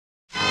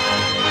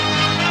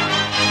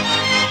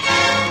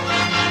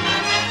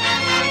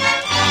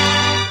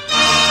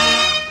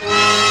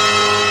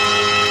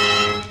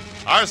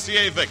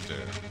RCA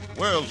Victor,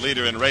 world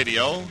leader in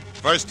radio,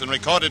 first in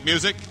recorded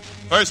music,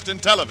 first in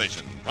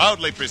television,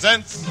 proudly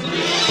presents...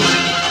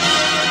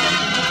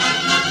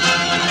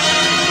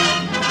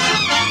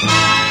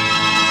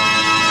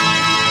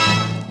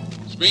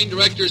 Screen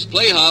Directors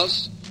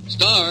Playhouse.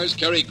 Stars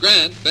Cary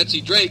Grant, Betsy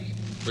Drake.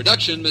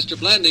 Production Mr.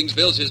 Blandings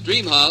builds his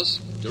dream house.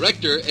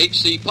 Director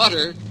H.C.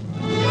 Potter.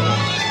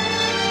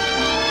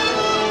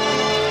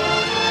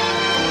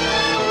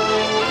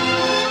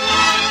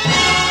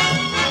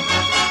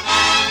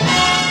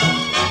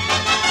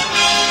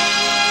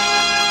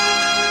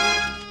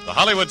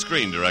 The Hollywood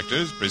Screen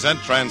Directors present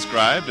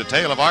transcribed A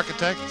Tale of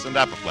Architects and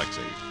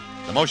Apoplexy,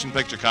 the motion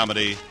picture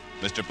comedy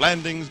Mr.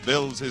 Blandings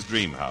Builds His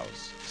Dream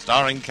House,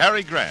 starring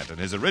Cary Grant in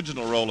his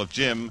original role of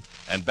Jim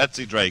and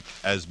Betsy Drake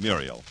as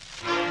Muriel.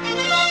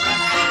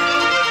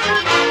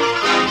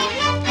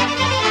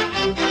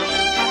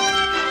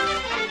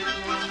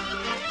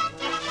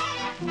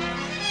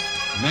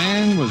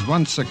 Man was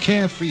once a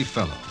carefree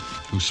fellow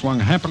who swung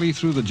happily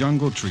through the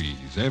jungle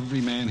trees, every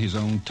man his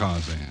own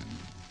Tarzan.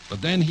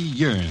 But then he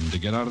yearned to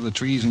get out of the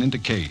trees and into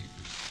caves.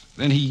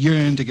 Then he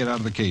yearned to get out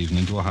of the caves and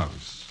into a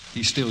house.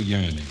 He's still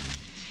yearning.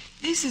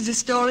 This is the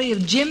story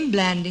of Jim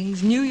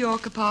Blandings, New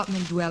York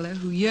apartment dweller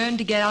who yearned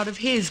to get out of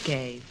his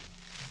cave.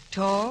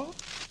 Tall,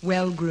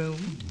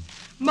 well-groomed,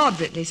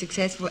 moderately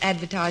successful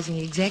advertising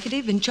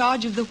executive in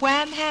charge of the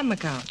Wham Ham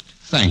account.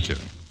 Thank you.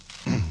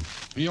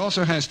 He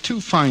also has 2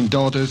 fine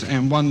daughters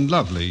and 1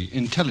 lovely,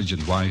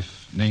 intelligent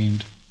wife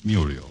named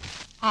Muriel.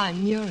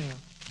 I'm Muriel.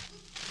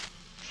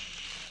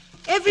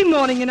 Every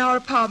morning in our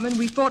apartment,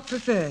 we fought for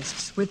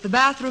firsts, with the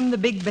bathroom the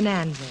big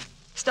bonanza.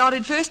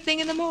 Started first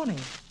thing in the morning.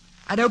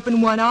 I'd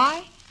open one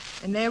eye,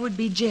 and there would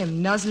be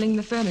Jim nuzzling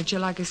the furniture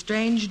like a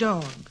strange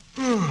dog.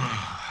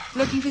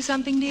 Looking for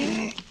something,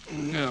 dear?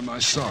 Yeah, my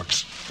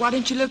socks. Why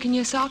don't you look in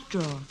your sock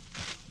drawer?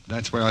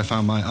 That's where I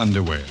found my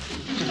underwear.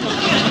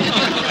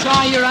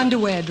 Try your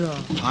underwear drawer.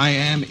 I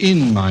am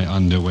in my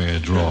underwear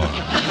drawer.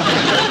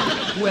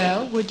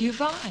 Well, what do you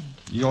find?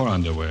 Your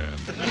underwear.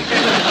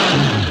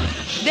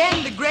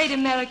 Then the great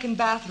American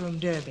bathroom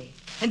derby.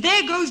 And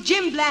there goes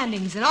Jim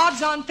Blandings, an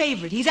odds-on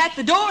favorite. He's at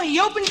the door, he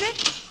opens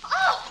it.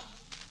 Oh!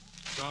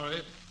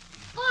 Sorry.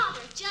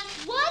 Father,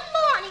 just one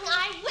morning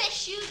I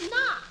wish you'd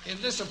knock. In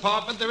this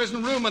apartment, there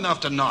isn't room enough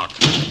to knock.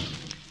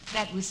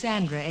 That was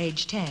Sandra,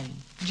 age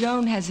 10.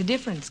 Joan has a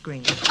different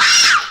screen.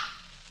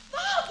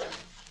 Father, you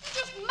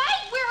just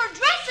might wear a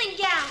dressing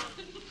gown.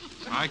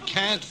 I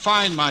can't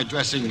find my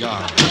dressing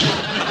gown.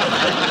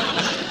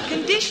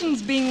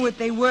 Conditions being what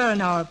they were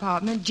in our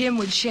apartment, Jim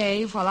would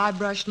shave while I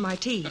brushed my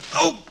teeth.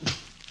 Oh!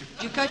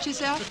 Did you cut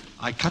yourself?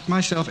 I cut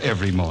myself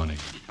every morning.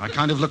 I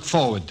kind of look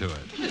forward to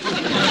it.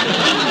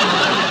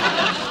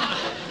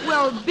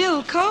 Well,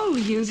 Bill Cole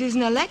uses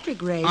an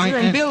electric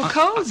razor, Bill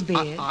Cole's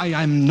beard. I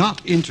am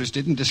not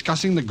interested in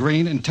discussing the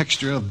grain and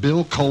texture of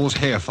Bill Cole's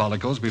hair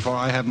follicles before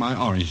I have my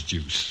orange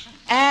juice.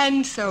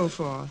 And so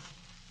forth.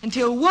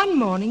 Until one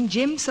morning,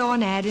 Jim saw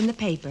an ad in the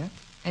paper,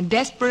 and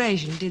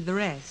desperation did the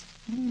rest.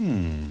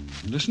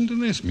 Listen to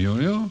this,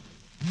 Muriel.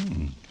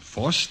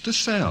 Forced to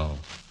sell.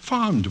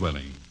 Farm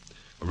dwelling.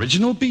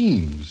 Original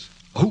beams.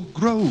 Oak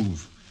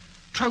Grove.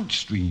 Trout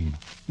stream.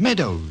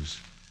 Meadows.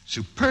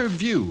 Superb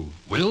view.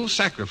 Will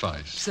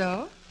sacrifice.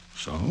 So?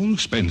 So,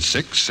 spend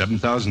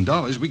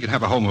 $6,000-$7,000. We could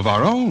have a home of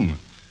our own.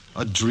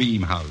 A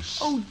dream house.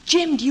 Oh,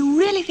 Jim, do you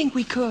really think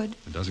we could?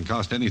 It doesn't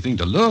cost anything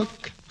to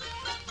look.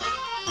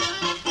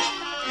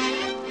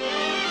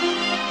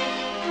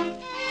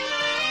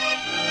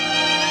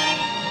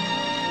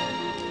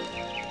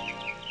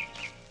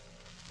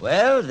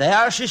 Well,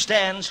 there she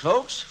stands,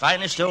 folks.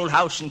 Finest old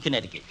house in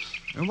Connecticut.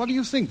 And what do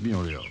you think,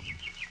 Muriel?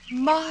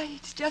 My,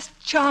 it's just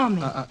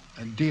charming.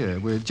 Dear,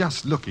 we're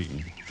just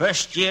looking.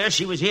 First year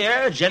she was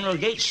here, General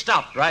Gates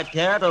stopped right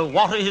there to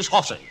water his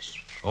horses.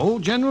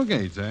 Old General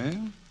Gates, eh?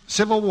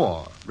 Civil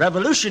War.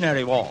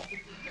 Revolutionary War.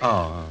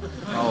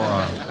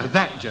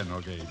 That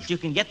General Gates. You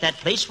can get that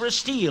place for a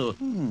steal.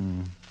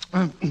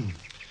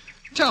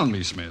 Tell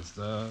me, Smith,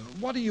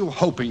 what are you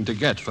hoping to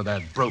get for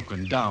that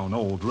broken-down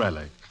old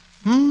relic?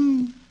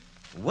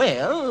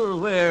 Well,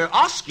 we're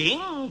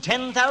asking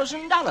 $10,000.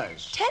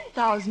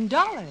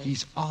 $10,000?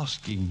 He's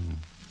asking.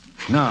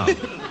 Now,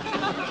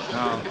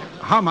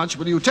 how much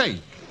will you take?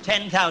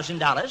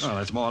 $10,000. Oh,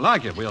 that's more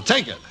like it. We'll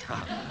take it.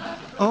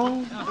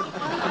 Oh.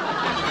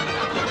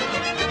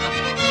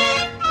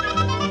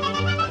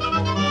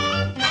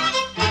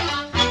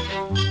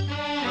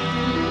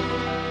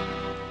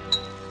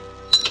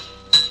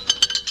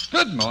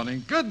 Good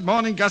morning. Good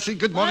morning, Gussie.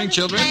 Good morning,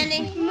 children.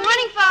 Blandings.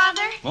 Morning,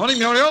 Father. Morning,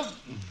 Muriel.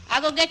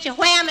 I'll go get your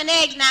wham and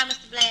eggs now,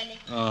 Mr. Blandings.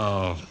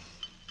 Oh.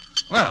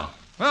 Well,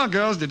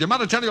 girls, did your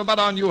mother tell you about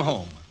our new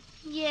home?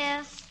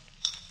 Yes.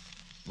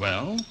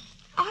 Well?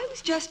 I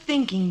was just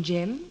thinking,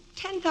 Jim.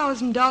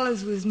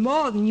 $10,000 was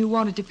more than you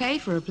wanted to pay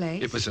for a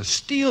place. It was a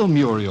steal,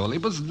 Muriel.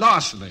 It was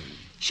larceny.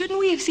 Shouldn't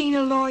we have seen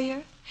a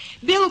lawyer?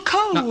 Bill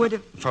Cole would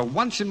have... For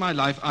once in my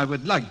life, I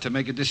would like to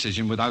make a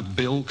decision without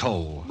Bill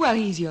Cole. Well,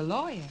 he's your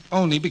lawyer.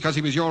 Only because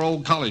he was your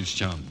old college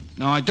chum.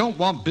 Now, I don't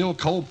want Bill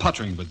Cole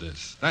puttering with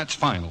this. That's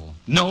final.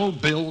 No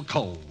Bill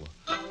Cole.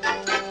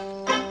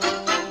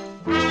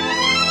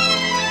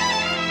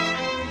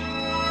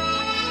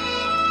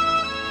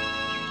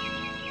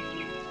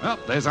 Well,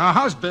 there's our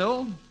house,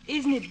 Bill.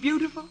 Isn't it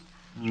beautiful?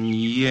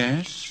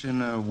 Yes,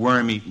 in a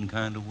worm-eaten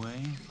kind of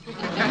way.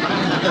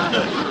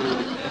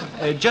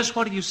 Just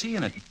what do you see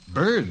in it?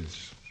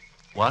 Birds.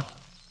 What?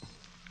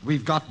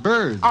 We've got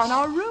birds. On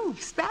our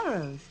roof,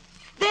 sparrows.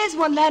 There's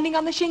one landing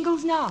on the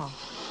shingles now.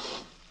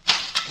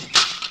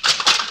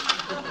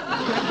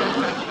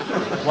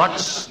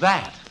 What's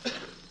that?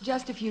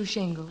 Just a few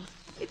shingles.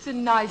 It's a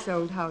nice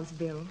old house,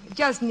 Bill. It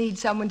just needs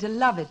someone to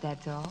love it,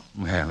 that's all.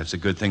 Well, it's a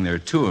good thing there are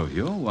two of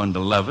you, one to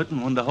love it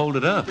and one to hold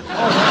it up.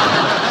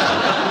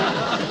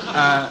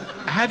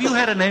 Have you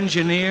had an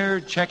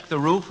engineer check the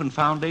roof and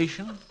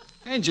foundation?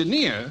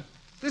 Engineer?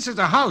 This is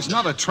a house,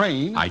 not a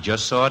train. I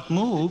just saw it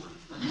move.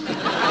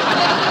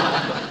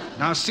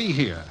 Now, see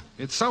here.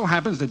 It so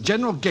happens that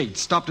General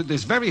Gates stopped at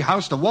this very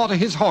house to water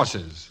his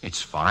horses.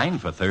 It's fine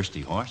for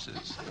thirsty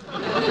horses.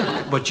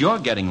 But you're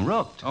getting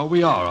rooked. Oh,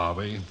 we are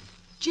we?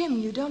 Jim,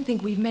 you don't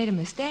think we've made a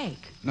mistake?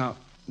 Now,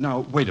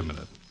 wait a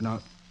minute. Now,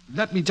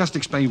 let me just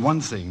explain one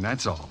thing,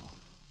 that's all.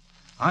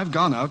 I've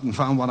gone out and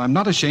found what I'm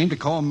not ashamed to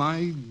call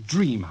my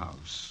dream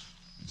house.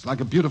 It's like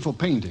a beautiful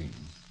painting.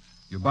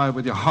 You buy it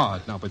with your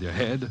heart, not with your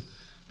head,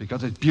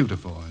 because it's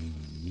beautiful and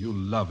you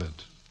love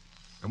it.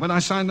 And when I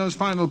sign those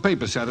final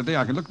papers Saturday,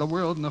 I can look the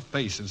world in the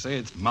face and say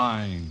it's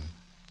mine.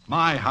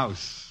 My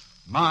house,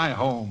 my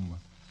home,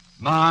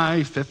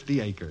 my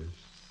 50 acres.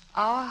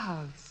 Our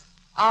house,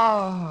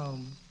 our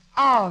home,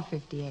 our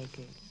 50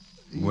 acres.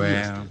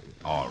 Well,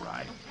 all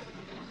right.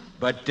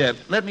 But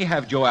let me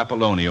have Joe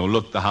Apollonio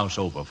look the house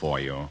over for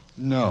you.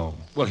 No.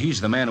 Well, he's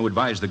the man who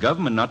advised the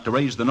government not to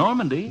raise the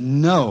Normandy.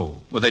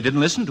 No. Well, they didn't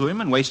listen to him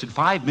and wasted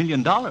 $5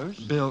 million.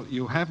 Bill,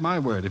 you have my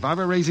word. If I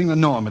were raising the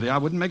Normandy, I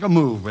wouldn't make a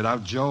move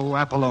without Joe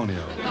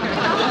Apollonio.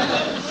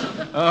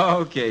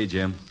 Okay,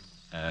 Jim.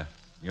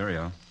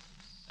 Muriel,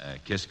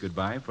 kiss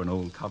goodbye for an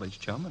old college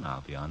chum, and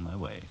I'll be on my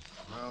way.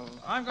 Well,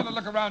 I'm going to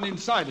look around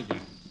inside again.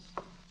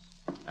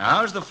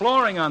 How's the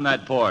flooring on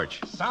that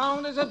porch?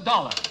 Sound as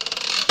 $1.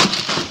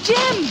 Jim!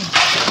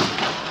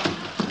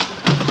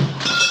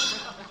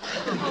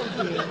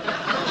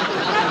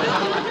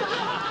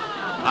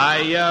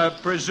 I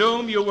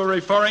presume you were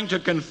referring to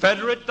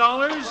Confederate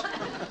dollars?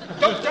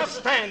 Don't just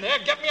stand there.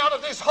 Get me out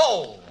of this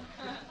hole.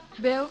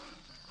 Bill,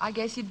 I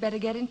guess you'd better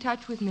get in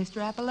touch with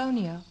Mr.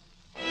 Apollonio.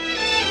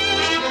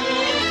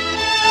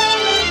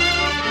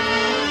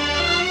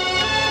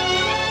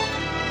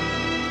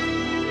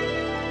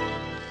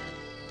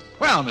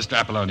 Well, Mr.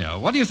 Apollonio,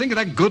 what do you think of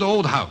that good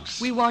old house?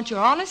 We want your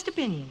honest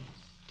opinion.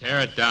 Tear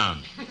it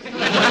down.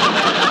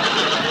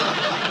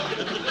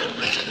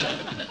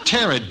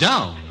 Tear it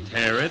down.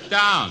 Tear it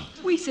down.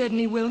 We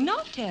certainly will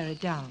not tear it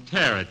down.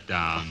 Tear it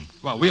down.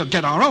 Well, we'll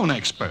get our own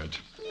expert.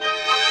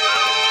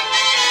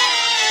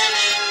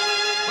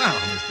 Well,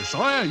 Mr.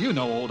 Sawyer, you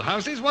know old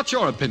houses. What's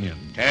your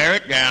opinion? Tear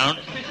it down.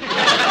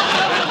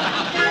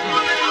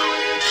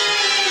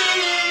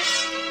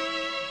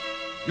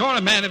 You're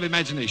a man of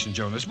imagination,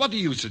 Jonas. What do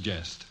you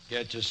suggest?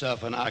 Get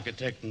yourself an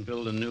architect and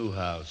build a new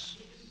house.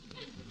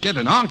 Get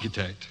an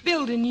architect?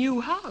 Build a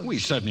new house. We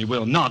certainly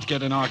will not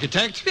get an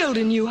architect. Build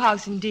a new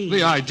house indeed.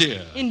 The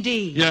idea.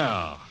 Indeed.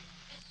 Yeah.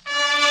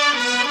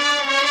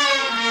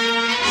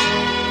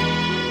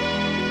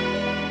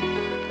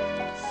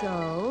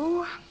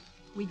 So,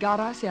 we got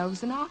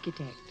ourselves an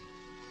architect.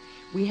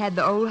 We had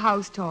the old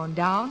house torn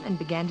down and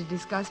began to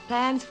discuss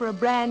plans for a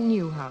brand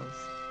new house.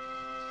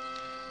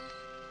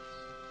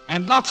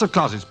 And lots of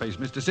closet space,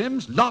 Mr.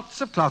 Sims. Lots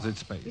of closet If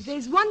space.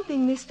 there's one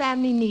thing this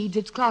family needs,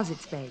 it's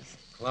closet space.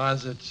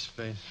 Closet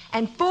space.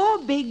 And 4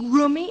 big,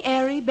 roomy,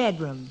 airy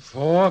bedrooms.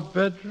 4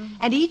 bedrooms?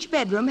 And each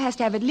bedroom has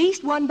to have at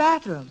least 1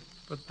 bathroom.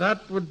 But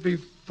that would be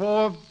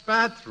 4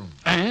 bathrooms.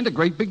 And a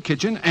great big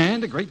kitchen,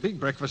 and a great big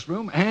breakfast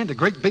room, and a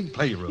great big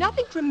playroom.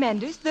 Nothing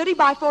tremendous, 30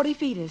 by 40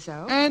 feet or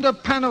so. And a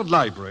paneled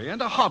library,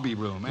 and a hobby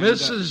room. And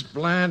Mrs.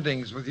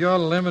 Blandings, with your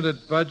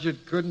limited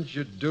budget, couldn't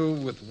you do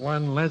with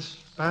 1 less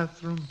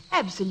bathroom?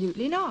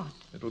 Absolutely not.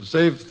 It'll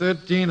save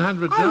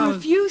 $1,300. I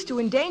refuse to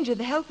endanger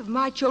the health of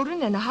my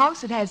children in a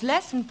house that has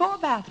less than 4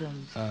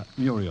 bathrooms.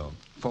 Muriel,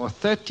 for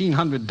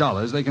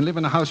 $1,300, they can live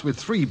in a house with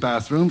 3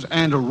 bathrooms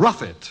and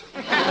rough it.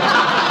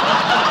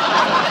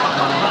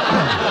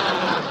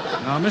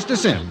 Now, Mr.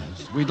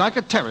 Sims, we'd like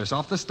a terrace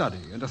off the study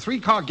and a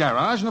 3-car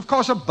garage and, of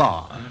course, a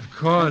bar. Of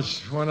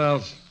course. What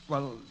else?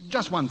 Well,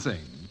 just one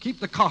thing. Keep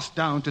the cost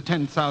down to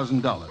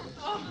 $10,000.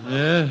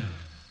 Yeah.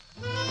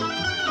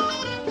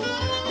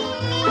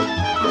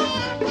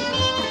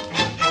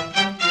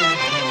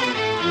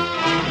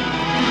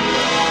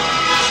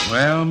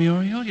 Well,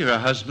 Muriel, your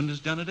husband has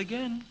done it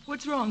again.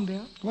 What's wrong,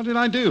 Bill? What did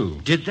I do?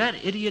 Did that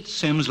idiot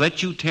Sims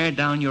let you tear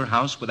down your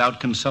house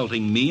without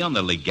consulting me on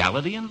the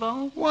legality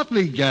involved? What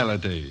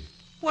legality?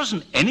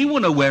 Wasn't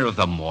anyone aware of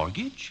the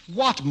mortgage?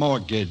 What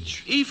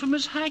mortgage? Ephraim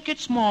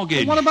Hackett's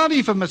mortgage. What about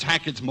Ephraim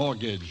Hackett's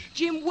mortgage?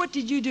 Jim, what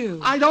did you do?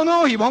 I don't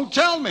know. He won't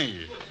tell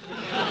me.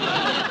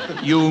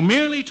 You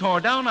merely tore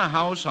down a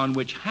house on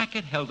which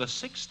Hackett held a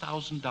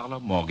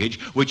 $6,000 mortgage,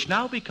 which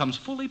now becomes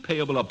fully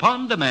payable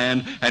upon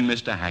demand, and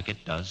Mr.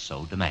 Hackett does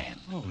so demand.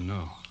 Oh,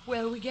 no.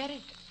 Well, we get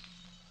it.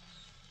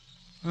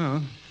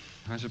 Well,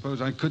 I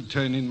suppose I could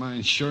turn in my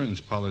insurance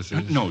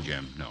policies. No,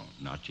 Jim. No,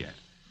 not yet.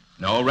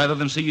 No, rather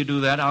than see you do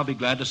that, I'll be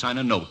glad to sign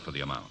a note for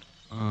the amount.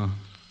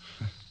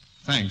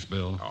 Thanks,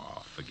 Bill.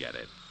 Oh, forget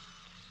it.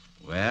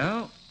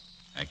 Well,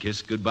 I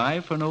kiss goodbye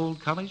for an old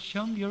college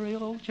chum, your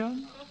real old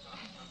chum.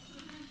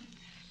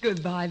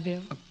 Goodbye,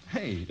 Bill.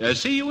 Hey.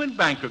 See you in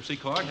bankruptcy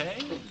court,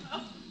 hey?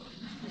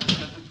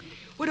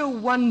 What a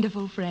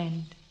wonderful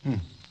friend.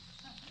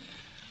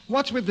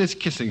 What's with this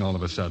kissing all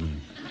of a sudden?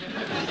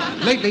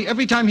 Lately,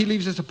 every time he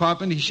leaves this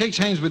apartment, he shakes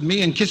hands with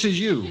me and kisses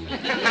you.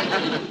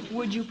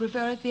 Would you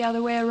prefer it the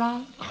other way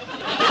around? Well,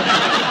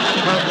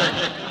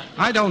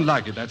 I don't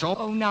like it, that's all.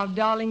 Oh, now,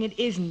 darling, it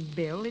isn't,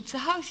 Bill. It's the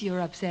house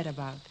you're upset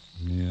about.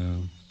 Yeah,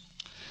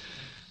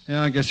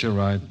 I guess you're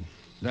right.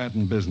 That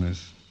and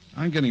business.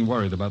 I'm getting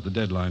worried about the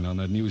deadline on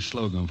that new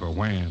slogan for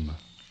Wham.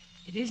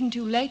 It isn't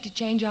too late to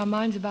change our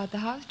minds about the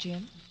house,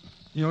 Jim.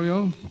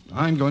 Yo-Yo,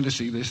 I'm going to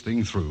see this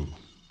thing through.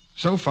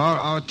 So far,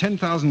 our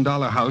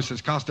 $10,000 house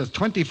has cost us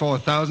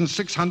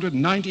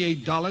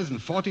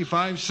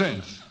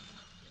 $24,698.45.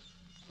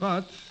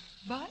 But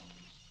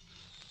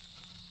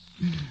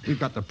we've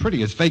got the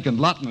prettiest vacant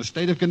lot in the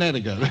state of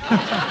Connecticut.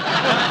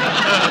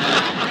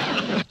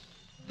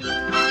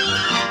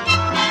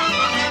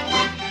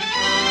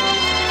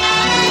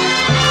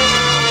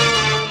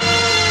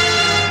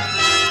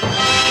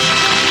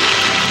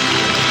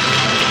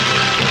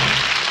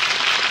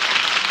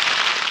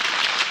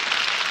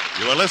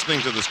 You are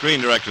listening to the Screen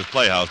Directors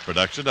Playhouse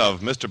production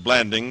of Mr.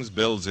 Blandings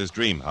Builds His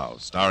Dream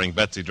House, starring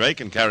Betsy Drake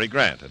and Cary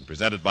Grant, and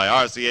presented by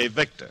RCA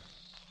Victor.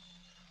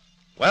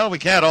 Well, we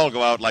can't all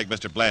go out like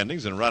Mr.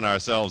 Blandings and run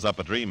ourselves up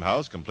a dream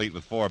house complete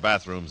with 4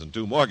 bathrooms and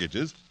 2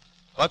 mortgages,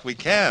 but we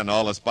can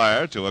all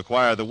aspire to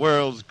acquire the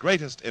world's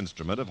greatest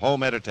instrument of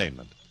home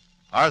entertainment,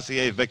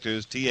 RCA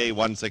Victor's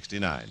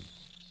TA-169,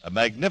 a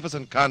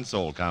magnificent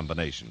console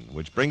combination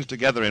which brings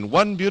together in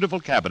one beautiful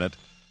cabinet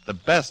the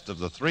best of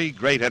the 3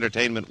 great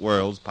entertainment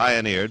worlds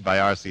pioneered by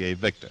RCA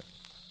Victor: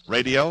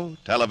 radio,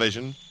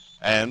 television,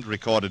 and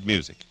recorded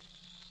music.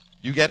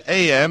 You get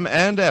AM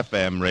and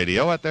FM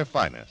radio at their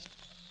finest.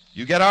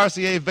 You get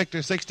RCA Victor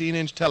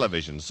 16-inch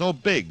television, so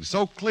big,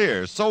 so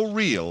clear, so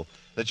real,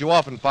 that you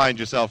often find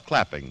yourself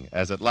clapping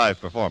as at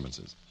live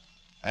performances.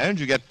 And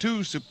you get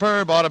 2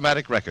 superb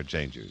automatic record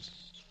changers.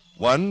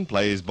 One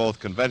plays both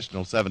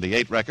conventional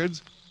 78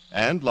 records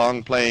and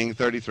long-playing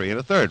 33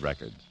 1/3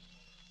 records.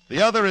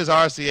 The other is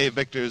RCA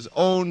Victor's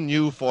own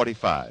new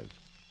 45,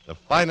 the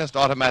finest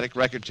automatic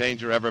record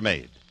changer ever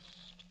made.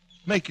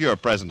 Make your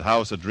present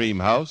house a dream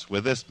house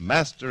with this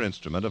master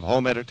instrument of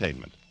home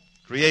entertainment,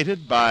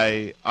 created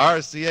by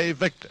RCA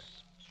Victor.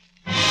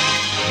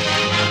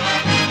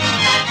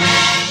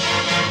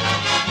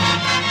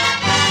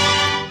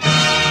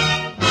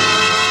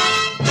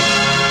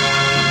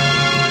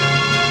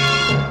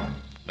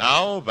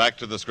 Now, back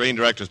to the Screen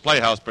Directors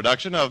Playhouse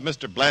production of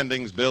Mr.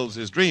 Blandings Builds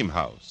His Dream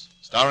House,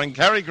 starring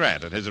Cary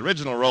Grant in his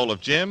original role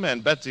of Jim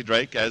and Betsy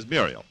Drake as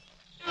Muriel.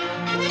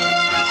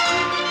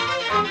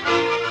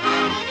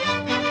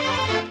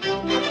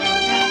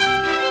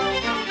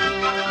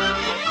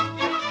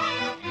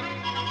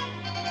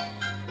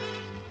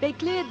 They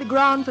cleared the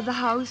ground for the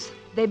house.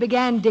 They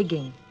began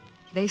digging.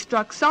 They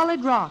struck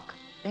solid rock.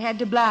 They had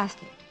to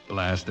blast it.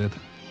 Blast it.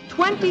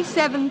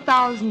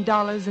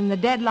 $27,000, and the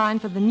deadline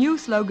for the new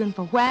slogan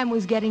for Wham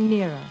was getting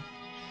nearer.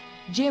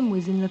 Jim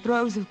was in the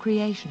throes of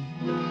creation.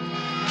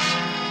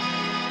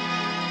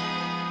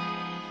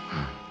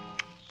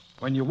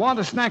 When you want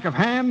a snack of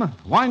ham,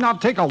 why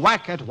not take a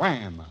whack at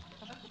Wham?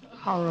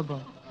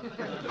 Horrible.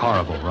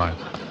 Horrible, right.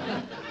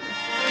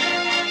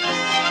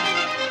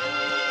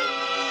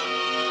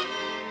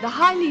 The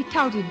highly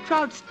touted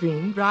trout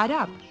stream dried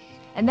up,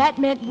 and that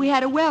meant we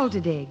had a well to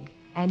dig,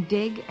 and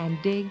dig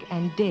and dig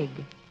and dig,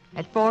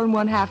 at $4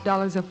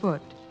 1/2 a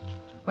foot.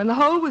 When the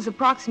hole was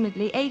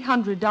approximately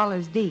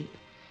 $800 deep,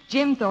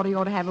 Jim thought he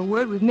ought to have a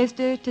word with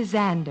Mr.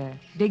 Tazander,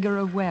 digger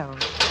of wells.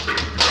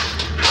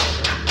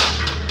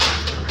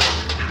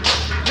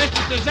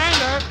 Mr.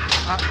 Tazander!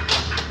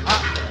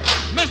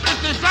 Mr.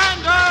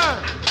 Tazander!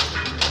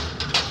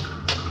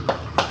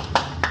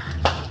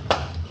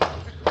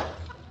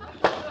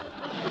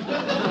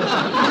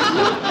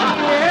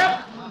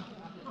 Yep.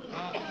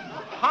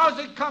 How's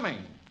it coming?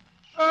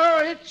 Oh,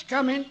 it's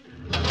coming.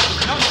 No,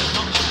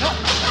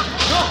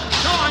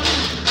 I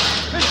mean,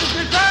 Mr.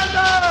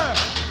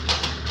 Tazander!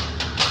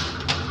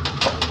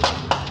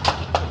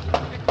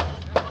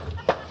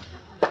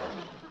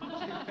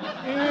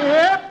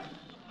 Yep.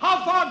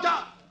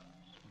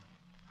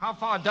 How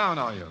far down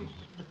are you?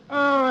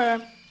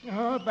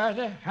 About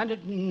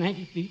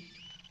 190 feet.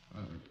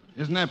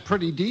 Isn't that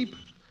pretty deep?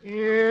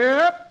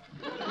 Yep.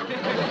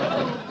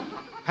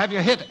 Have you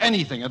hit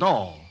anything at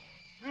all?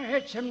 I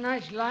had some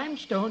nice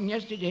limestone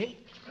yesterday.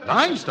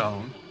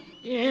 Limestone?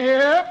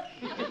 Yeah.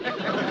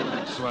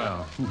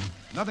 Swell.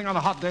 Nothing on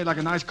a hot day like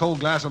a nice cold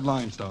glass of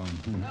limestone.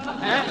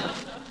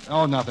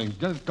 Oh, nothing.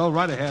 Just go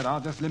right ahead. I'll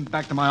just limp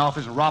back to my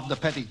office and rob the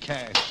petty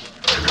cash.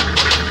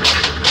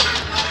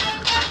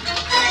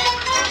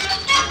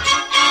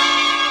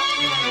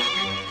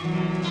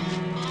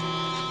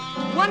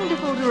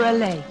 Wonderful to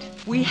relate.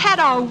 We had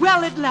our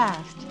well at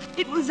last.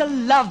 It was a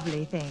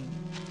lovely thing.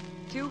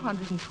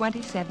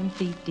 227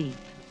 feet deep.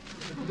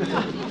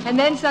 And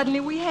then suddenly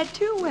we had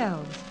two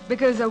wells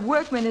because a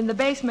workman in the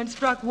basement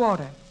struck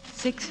water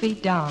 6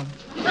 feet down.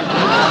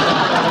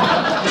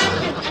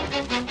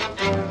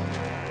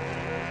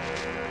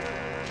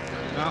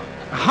 Now,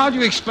 how do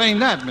you explain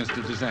that,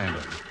 Mr.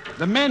 DeSander?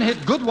 The men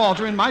hit good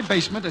water in my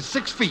basement at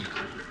 6 feet.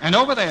 And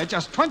over there,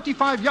 just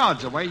 25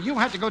 yards away, you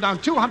had to go down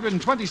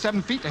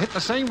 227 feet to hit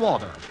the same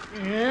water.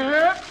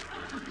 Yeah.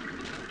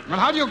 Well,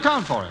 how do you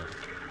account for it?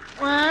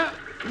 Well,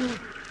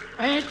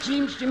 it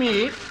seems to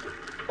me,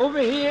 over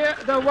here,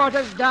 the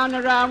water's down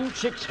around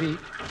 6 feet.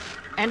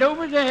 And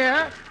over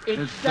there,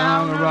 it's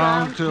down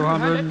around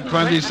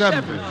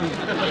 227 feet.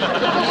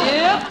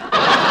 Yep.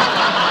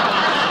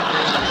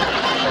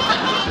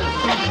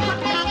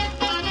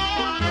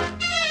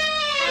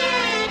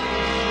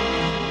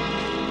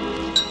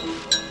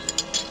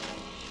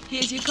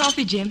 Here's your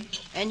coffee, Jim.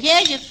 And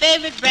here's your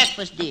favorite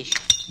breakfast dish.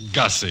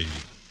 Gussie.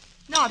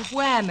 Not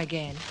wham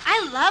again.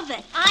 I love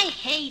it. I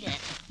hate it.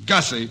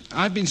 Gussie,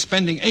 I've been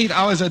spending 8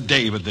 hours a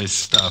day with this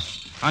stuff.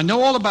 I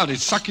know all about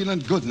its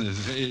succulent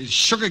goodness, its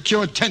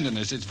sugar-cured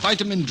tenderness, its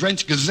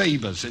vitamin-drenched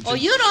gazebas. Oh,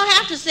 you don't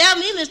have to sell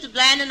me, Mr.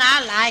 Blanding.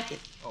 I like it.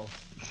 Oh.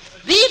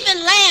 Beef and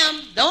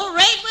lamb don't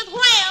rate with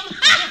wham.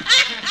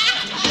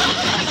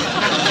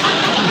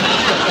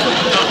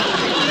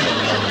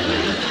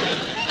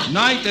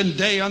 Night and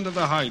day under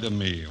the hide of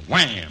me.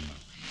 Wham!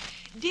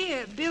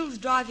 Dear, Bill's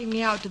driving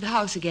me out to the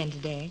house again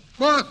today.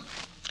 What?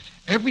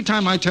 Every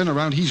time I turn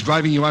around, he's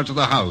driving you out to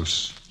the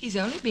house. He's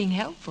only being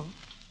helpful.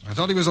 I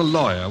thought he was a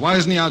lawyer. Why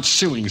isn't he out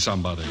suing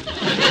somebody?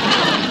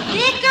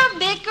 Bicker,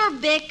 bicker,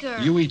 bicker.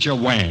 You eat your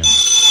wham.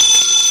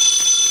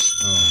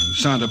 Oh,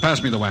 Sandra,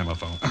 pass me the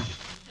whammophone.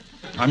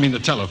 I mean the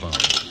telephone.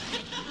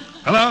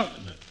 Hello?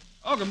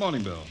 Oh, good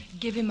morning, Bill.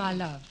 Give him my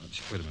love.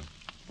 Wait a minute.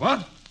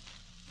 What?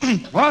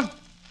 What?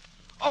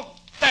 Oh,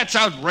 that's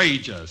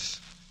outrageous.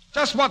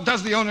 Just what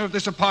does the owner of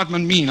this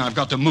apartment mean I've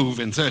got to move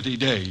in 30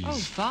 days? Oh,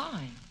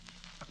 fine.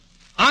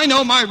 I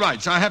know my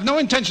rights. I have no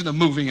intention of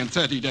moving in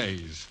 30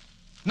 days.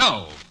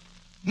 No.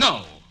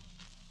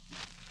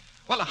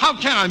 Well, how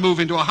can I move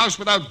into a house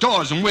without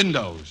doors and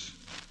windows?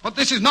 But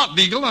this is not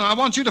legal, and I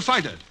want you to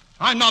fight it.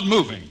 I'm not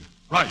moving.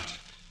 Right.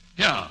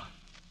 Yeah.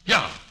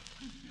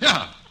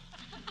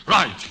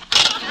 Right.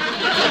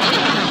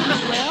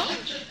 Well?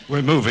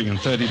 We're moving in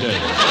 30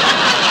 days.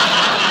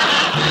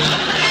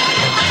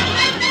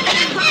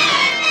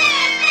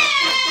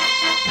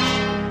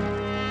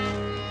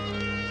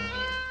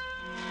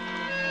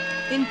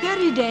 In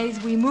 30 days,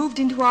 we moved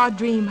into our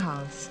dream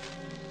house.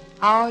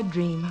 Our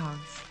dream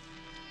house.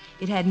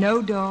 It had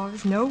no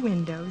doors, no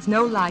windows,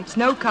 no lights,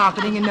 no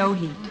carpeting, and no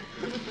heat.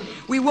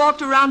 We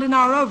walked around in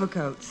our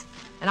overcoats,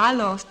 and I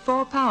lost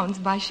 4 pounds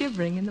by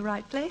shivering in the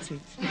right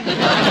places.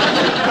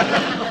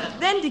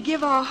 Then, to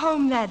give our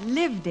home that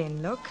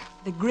lived-in look,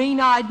 the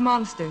green-eyed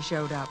monster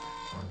showed up.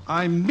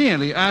 I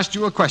merely asked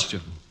you a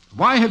question.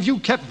 Why have you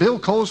kept Bill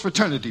Cole's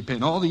fraternity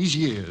pin all these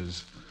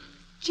years?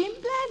 Jim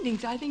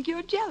Blandings, I think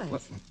you're jealous.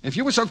 Well, if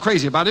you were so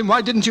crazy about him,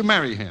 why didn't you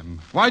marry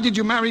him? Why did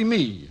you marry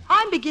me?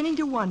 I'm beginning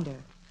to wonder.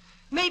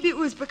 Maybe it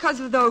was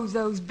because of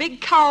those big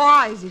cow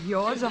eyes of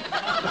yours, or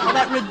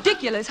that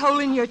ridiculous hole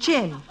in your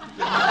chin.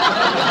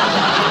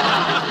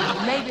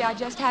 Maybe I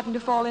just happened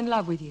to fall in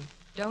love with you.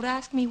 Don't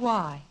ask me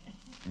why.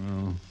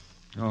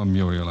 Oh,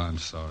 Muriel, I'm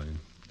sorry.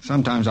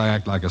 Sometimes I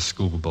act like a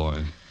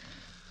schoolboy.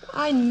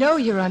 I know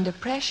you're under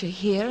pressure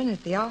here and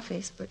at the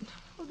office, but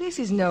this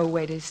is no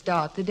way to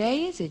start the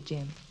day, is it,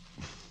 Jim?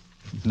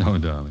 No,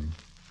 darling.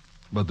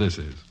 But this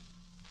is.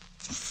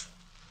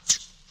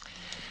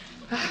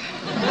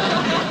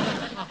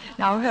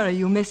 Now, hurry.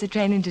 You'll miss the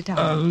train into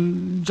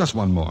town. Just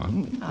one more.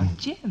 Oh,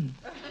 Jim.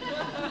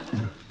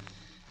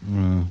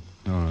 All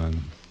right.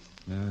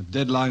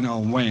 Deadline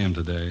on wham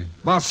today.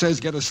 Boss says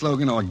get a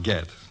slogan or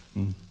get.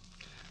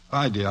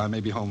 Bye, dear. I may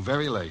be home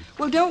very late.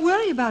 Well, don't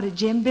worry about it,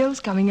 Jim. Bill's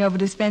coming over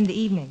to spend the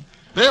evening.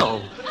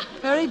 Bill?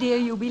 Hurry, dear.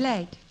 You'll be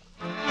late.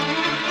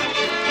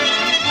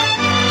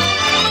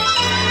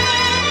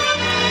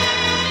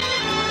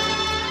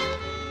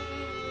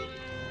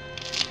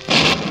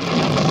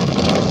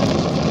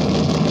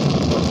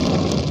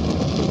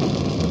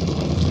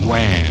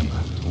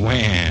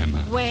 Wham.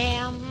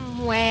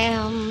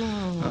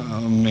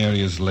 Oh,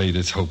 Mary is late.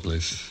 It's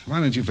hopeless. Why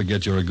don't you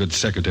forget you're a good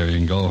secretary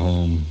and go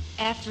home?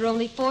 After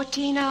only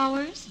 14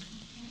 hours?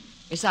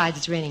 Besides,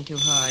 it's raining too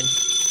hard.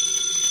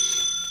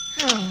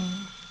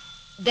 Oh.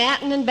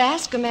 Danton and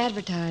Bascom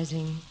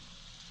advertising.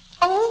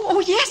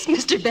 Oh, yes,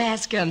 Mr.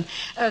 Bascom.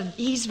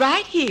 He's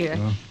right here.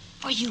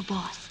 For you,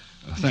 boss.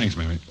 Thanks,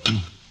 Mary.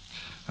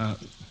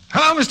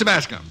 Hello, Mr.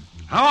 Bascom.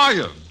 How are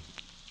you?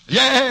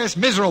 Yes,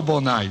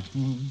 miserable night.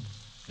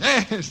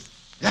 Yes.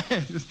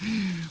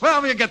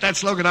 Well, we'll get that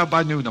slogan out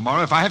by noon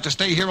tomorrow if I have to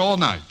stay here all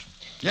night.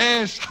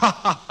 Yes.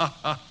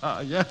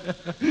 Yeah.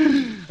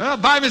 Well,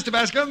 bye, Mr.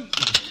 Bascom.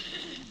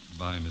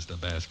 Bye, Mr.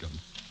 Bascom.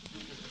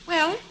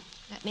 Well,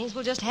 that means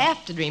we'll just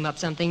have to dream up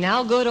something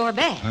now, good or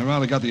bad. I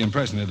rather got the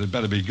impression that it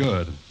better be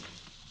good.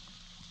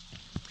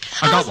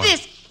 How's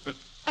this?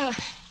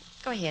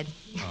 Go ahead.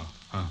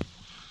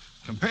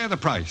 Compare the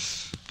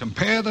price.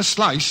 Compare the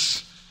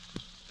slice.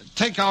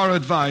 Take our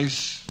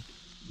advice.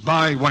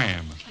 Buy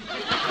Wham.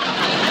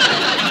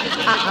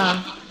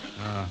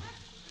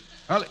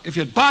 Well, if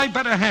you'd buy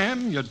better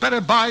ham, you'd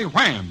better buy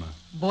Wham.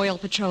 Boil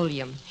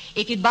petroleum.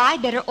 If you'd buy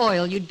better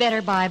oil, you'd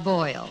better buy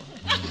Boil.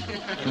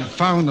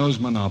 Confound those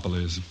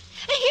monopolies.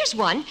 Here's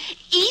one.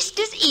 East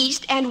is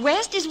east and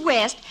west is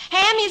west.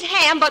 Ham is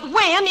ham, but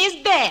Wham is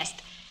best.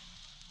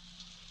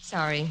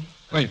 Sorry.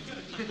 Wait.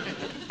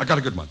 I got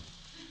a good one.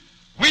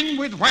 Win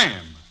with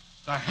Wham.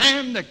 The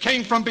ham that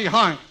came from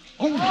behind.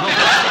 Oh, no.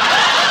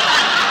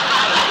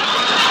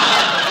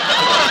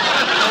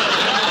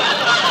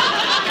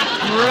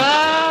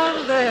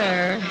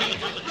 Brother.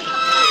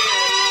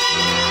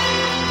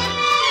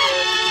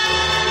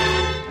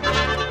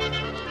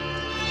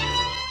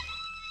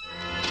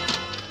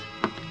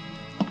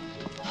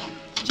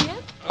 Jim?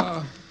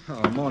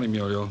 Morning,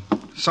 Muriel.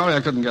 Sorry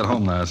I couldn't get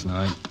home last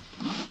night.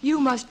 You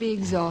must be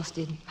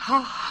exhausted.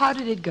 How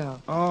did it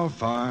go? Oh,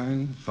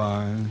 fine.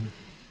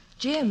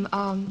 Jim,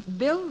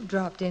 Bill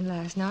dropped in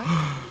last night.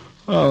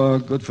 Oh,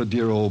 good for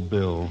dear old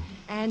Bill.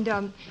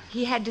 And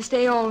he had to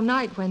stay all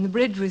night when the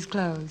bridge was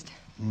closed.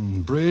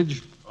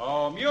 Bridge?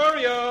 Oh,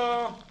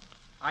 Muriel!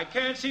 I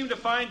can't seem to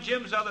find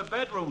Jim's other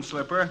bedroom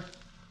slipper.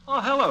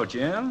 Oh, hello,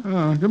 Jim.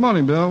 Good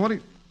morning, Bill.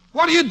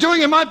 What are you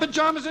doing in my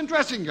pajamas and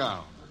dressing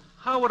gown?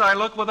 How would I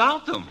look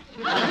without them?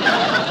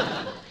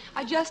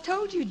 I just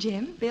told you,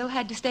 Jim. Bill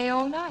had to stay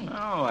all night.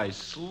 Oh, I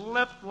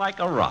slept like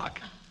a rock.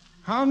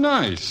 How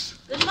nice.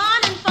 Good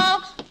morning,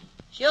 folks.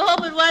 Sure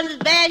hope it wasn't as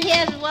bad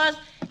here as it was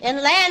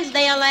in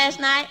Lansdale last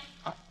night.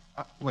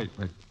 Wait.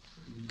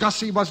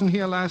 Gussie wasn't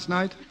here last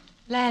night?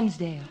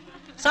 Lansdale.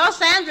 Saw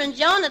Sandra and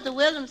Joan at the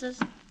Williamses.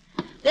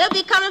 They'll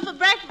be coming for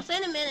breakfast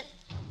any minute.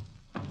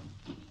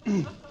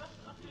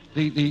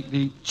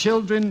 The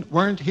children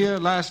weren't here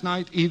last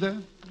night either?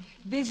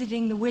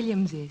 Visiting the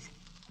Williamses.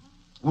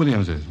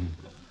 Williamses.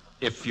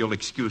 If you'll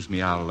excuse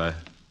me, I'll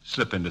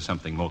slip into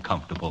something more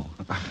comfortable.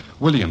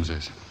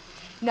 Williamses.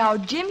 Now,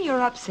 Jim,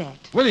 you're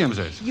upset.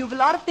 Williamses. You've a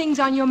lot of things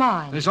on your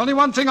mind. There's only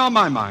one thing on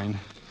my mind.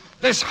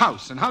 This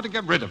house and how to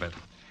get rid of it.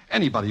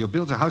 Anybody who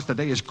builds a house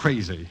today is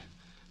crazy.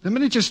 The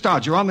minute you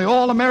start, you're on the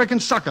all-American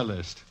sucker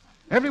list.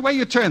 Every way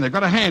you turn, they've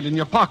got a hand in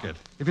your pocket.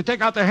 If you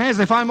take out their hands,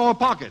 they find more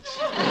pockets.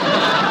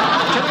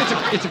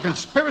 It's a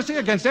conspiracy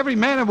against every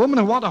man and woman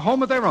who want a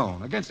home of their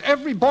own, against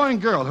every boy and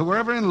girl who were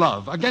ever in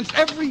love, against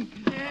every...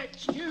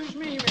 Excuse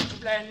me, Mr.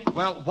 Blandings.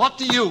 Well, what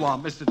do you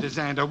want, Mr.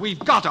 DeSander? We've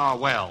got our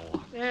well.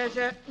 There's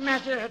a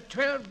matter of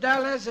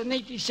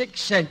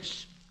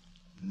 $12.86.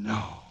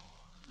 No.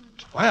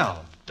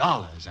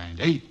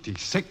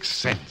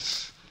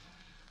 $12.86.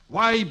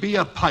 Why be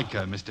a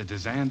piker, Mr.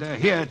 DeSander?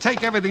 Here,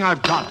 take everything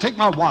I've got. Take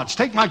my watch,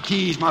 take my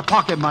keys, my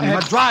pocket money, my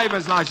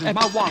driver's license,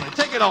 my wallet.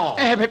 Take it all.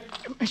 But,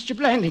 Mr.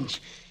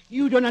 Blandings,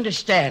 you don't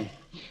understand.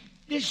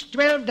 This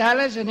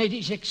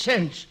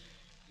 $12.86,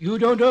 you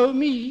don't owe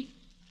me.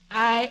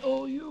 I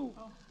owe you.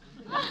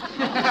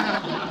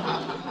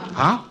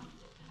 Huh?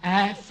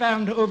 I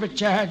found the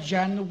overcharge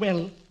on the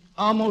well,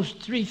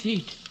 almost 3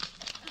 feet.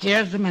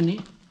 Here's the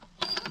money.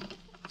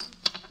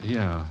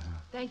 Yeah.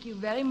 Thank you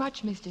very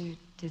much, Mr.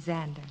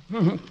 DeSander.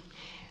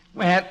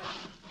 Well,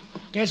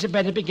 guess I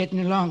better be getting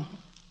along.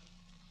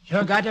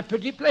 Sure got a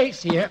pretty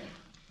place here.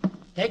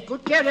 Take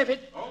good care of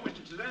it. Oh,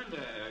 Mr.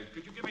 Zander,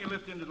 could you give me a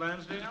lift into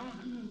Lansdale?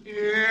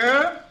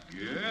 Yeah?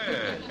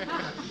 Good.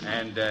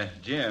 And,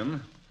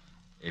 Jim,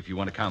 if you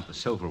want to count the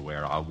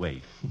silverware, I'll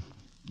wait.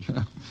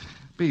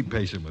 Be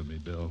patient with me,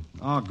 Bill.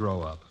 I'll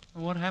grow up.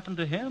 What happened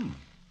to him?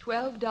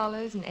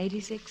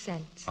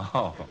 $12.86.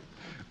 Oh.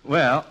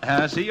 Well,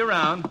 see you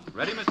around.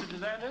 Ready, Mr.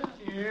 DeSander?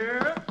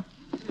 Yeah.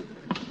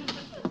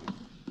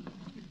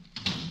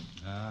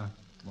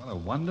 What a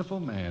wonderful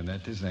man,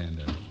 that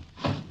DeSander.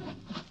 Come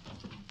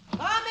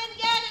and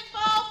get it,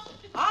 folks.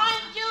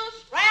 Orange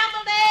juice,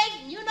 scrambled eggs,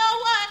 and you know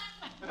what?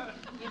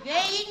 If you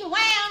ain't eating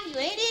wham, you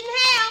ain't eating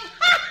ham.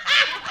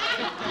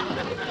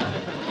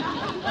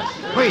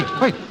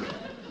 Wait.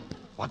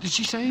 What did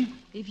she say?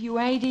 If you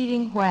ain't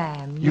eating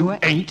wham, You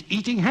ain't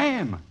eating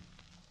ham.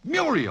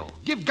 Muriel,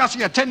 give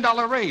Gussie a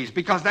 $10 raise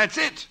because that's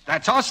it.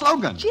 That's our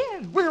slogan.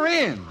 Jim. We're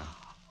in.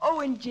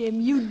 Oh, and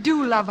Jim, you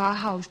do love our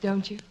house,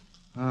 don't you?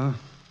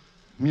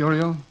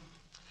 Muriel,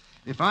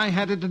 if I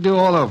had it to do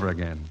all over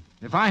again,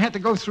 if I had to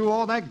go through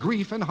all that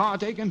grief and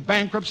heartache and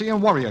bankruptcy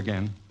and worry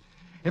again,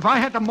 if I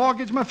had to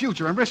mortgage my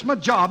future and risk my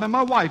job and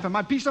my wife and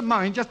my peace of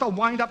mind just to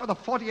wind up with a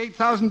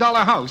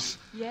 $48,000 house...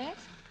 Yes?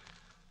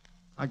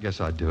 I guess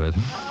I'd do it.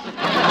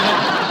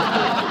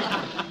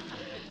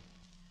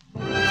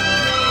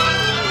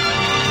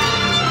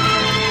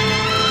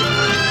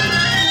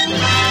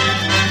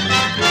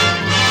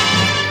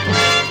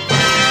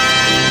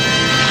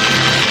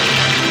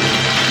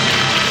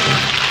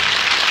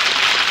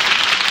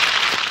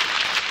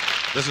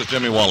 This is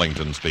Jimmy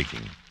Wallington speaking.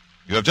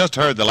 You have just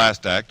heard the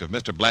last act of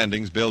Mr.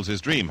 Blandings Builds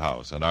His Dream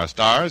House, and our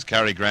stars,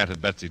 Cary Grant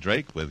and Betsy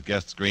Drake, with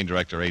guest screen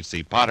director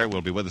H.C. Potter,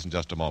 will be with us in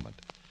just a moment.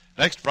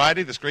 Next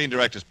Friday, the Screen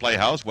Directors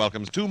Playhouse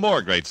welcomes two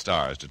more great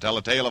stars to tell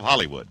a tale of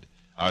Hollywood.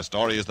 Our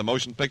story is the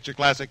motion picture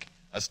classic,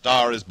 A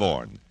Star is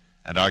Born.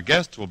 And our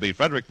guests will be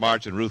Frederick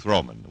March and Ruth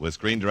Roman, with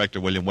screen director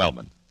William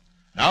Wellman.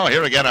 Now,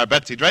 here again are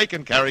Betsy Drake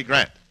and Cary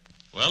Grant.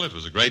 Well, it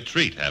was a great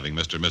treat having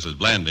Mr. and Mrs.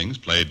 Blandings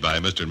played by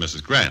Mr. and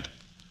Mrs. Grant.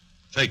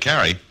 Say,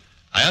 Cary,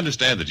 I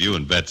understand that you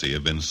and Betsy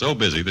have been so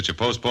busy that you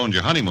postponed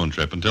your honeymoon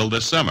trip until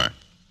this summer.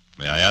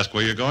 May I ask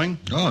where you're going?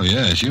 Oh,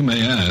 yes, you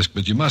may ask,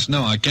 but you must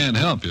know I can't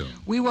help you.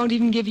 We won't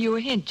even give you a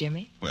hint,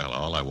 Jimmy. Well,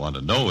 all I want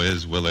to know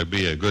is, will there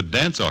be a good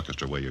dance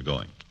orchestra where you're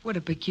going? What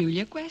a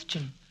peculiar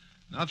question.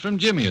 Not from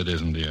Jimmy, it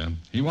isn't, dear.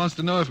 He wants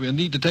to know if we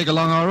need to take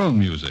along our own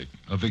music,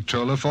 a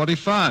Victrola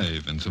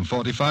 45 and some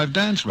 45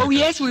 dance records. Oh,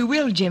 yes, we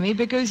will, Jimmy,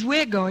 because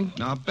we're going...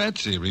 Now,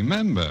 Betsy,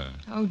 remember.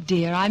 Oh,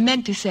 dear, I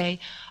meant to say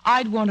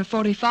I'd want a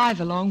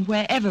 45 along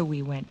wherever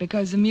we went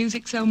because the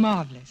music's so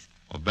marvelous.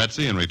 Well,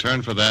 Betsy, in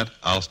return for that,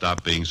 I'll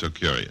stop being so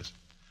curious.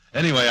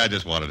 Anyway, I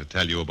just wanted to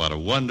tell you about a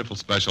wonderful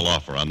special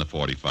offer on the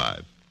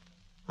 45.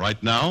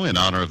 Right now, in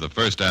honor of the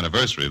first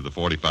anniversary of the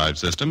 45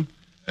 system,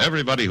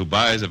 everybody who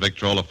buys a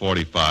Victrola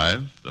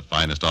 45, the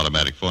finest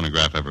automatic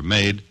phonograph ever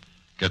made,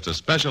 gets a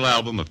special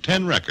album of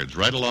 10 records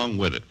right along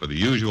with it for the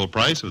usual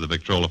price of the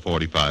Victrola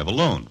 45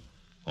 alone,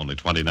 only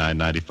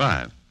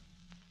 $29.95.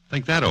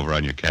 Think that over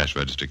on your cash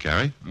register,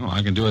 Cary. Oh,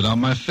 I can do it on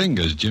my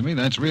fingers, Jimmy.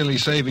 That's really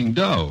saving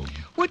dough.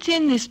 What's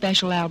in this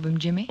special album,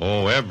 Jimmy?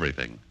 Oh,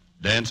 everything.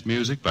 Dance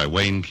music by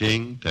Wayne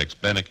King, Tex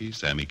Beneke,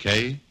 Sammy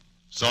Kaye.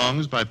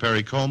 Songs by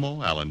Perry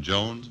Como, Alan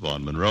Jones,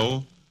 Vaughn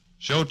Monroe.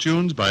 Show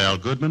tunes by Al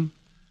Goodman.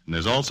 And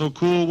there's also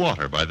Cool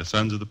Water by the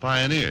Sons of the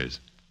Pioneers.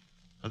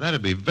 Now,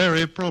 that'd be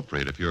very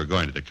appropriate if you were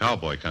going to the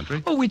cowboy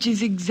country. Oh, which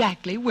is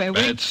exactly where we...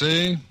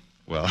 Betsy?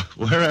 Well,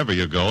 wherever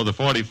you go, the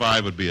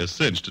 45 would be a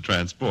cinch to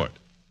transport.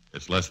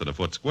 It's less than a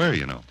foot square,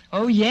 you know.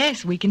 Oh,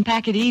 yes, we can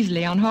pack it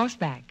easily on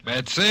horseback.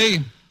 Betsy?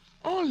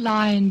 Or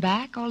lion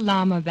back, or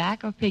llama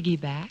back, or piggy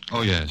back.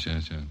 Oh, yes.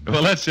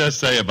 Well, let's just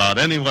say about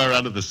anywhere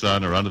under the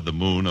sun or under the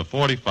moon, a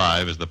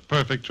 45 is the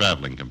perfect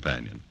traveling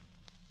companion.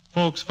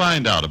 Folks,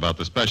 find out about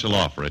the special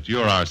offer at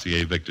your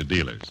RCA Victor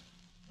dealers.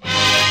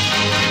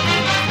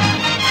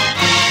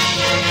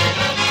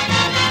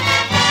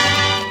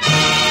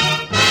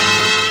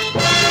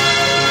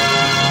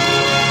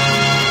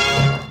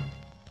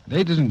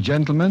 Ladies and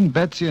gentlemen,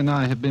 Betsy and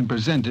I have been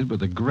presented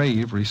with a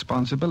grave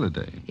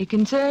responsibility. It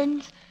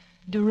concerns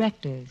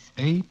directors.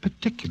 A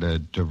particular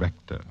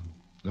director.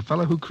 The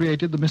fellow who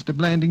created the Mr.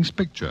 Blandings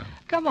picture.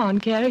 Come on,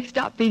 Cary,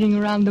 stop beating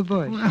around the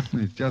bush. Well,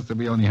 it's just that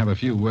we only have a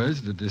few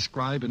words to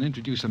describe and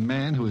introduce a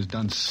man who has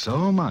done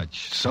so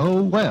much, so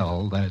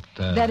well, that...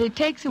 that it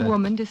takes a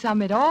woman to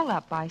sum it all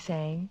up by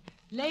saying,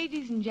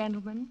 ladies and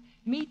gentlemen,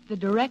 meet the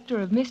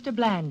director of Mr.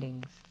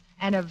 Blandings,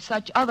 and of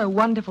such other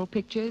wonderful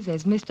pictures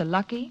as Mr.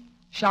 Lucky,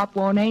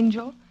 Shop-Worn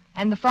Angel,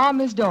 and The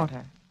Farmer's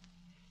Daughter,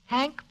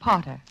 Hank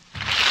Potter.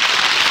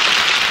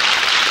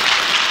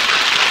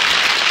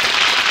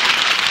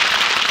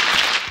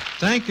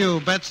 Thank you,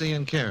 Betsy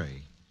and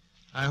Cary.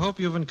 I hope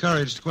you've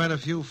encouraged quite a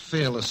few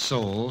fearless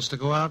souls to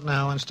go out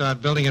now and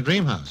start building a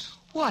dream house.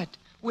 What,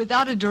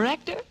 without a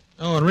director?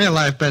 Oh, in real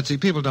life, Betsy,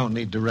 people don't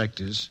need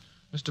directors.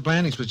 Mr.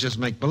 Blandings was just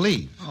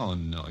make-believe. Oh,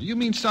 no. You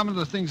mean some of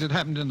the things that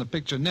happened in the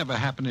picture never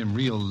happened in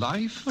real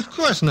life? Of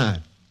course not.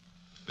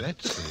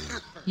 Betsy.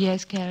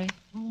 Yes, Cary?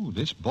 Oh,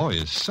 this boy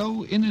is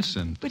so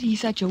innocent. But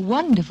he's such a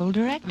wonderful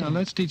director. Now,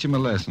 let's teach him a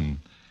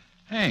lesson.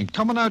 Hank,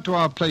 come on out to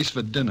our place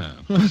for dinner.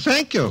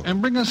 Thank you.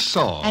 And bring a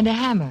saw. And a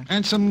hammer.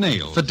 And some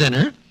nails. For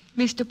dinner?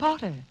 Mr.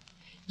 Potter,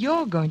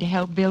 you're going to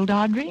help build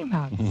our dream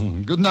house.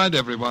 Good night,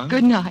 everyone.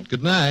 Good night.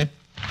 Good night.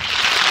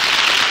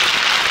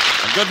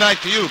 And good night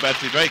to you,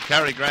 Betsy Drake,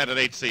 Cary Grant, and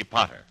H.C.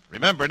 Potter.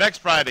 Remember, next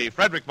Friday,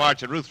 Frederick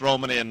March and Ruth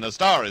Roman in A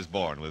Star is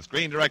Born with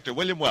screen director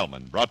William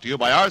Wellman, brought to you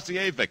by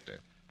RCA Victor,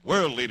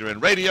 world leader in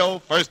radio,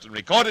 first in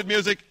recorded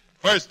music,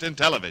 first in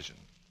television.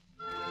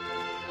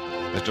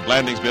 Mr.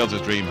 Blandings Builds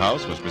His Dream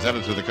House was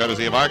presented through the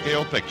courtesy of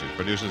RKO Pictures,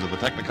 producers of the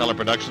Technicolor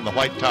production The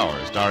White Tower,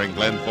 starring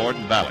Glenn Ford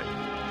and Valley.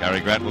 Cary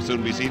Grant will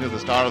soon be seen as the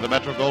star of the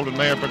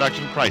Metro-Goldwyn-Mayer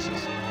production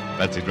Crisis.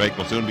 Betsy Drake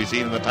will soon be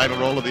seen in the title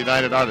role of the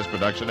United Artists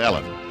production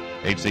Ellen.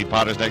 H.C.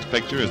 Potter's next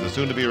picture is the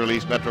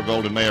soon-to-be-released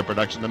Metro-Goldwyn-Mayer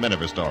production The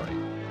Miniver Story.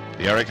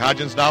 The Eric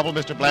Hodgins novel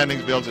Mr.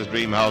 Blandings Builds His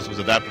Dream House was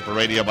adapted for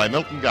radio by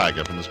Milton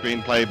Geiger from the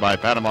screenplay by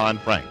Panama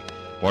and Frank.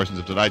 Portions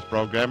of tonight's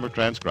program were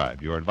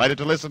transcribed. You are invited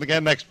to listen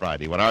again next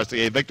Friday when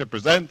RCA Victor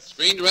presents...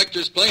 Screen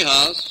Directors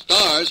Playhouse,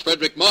 stars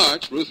Frederick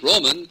March, Ruth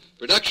Roman,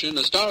 production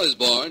A Star is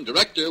Born,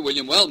 director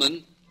William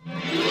Wellman.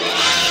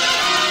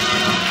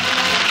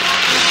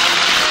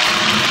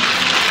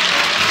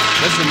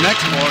 Listen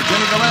next for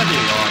Jimmy Galante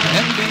on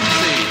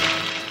NBC.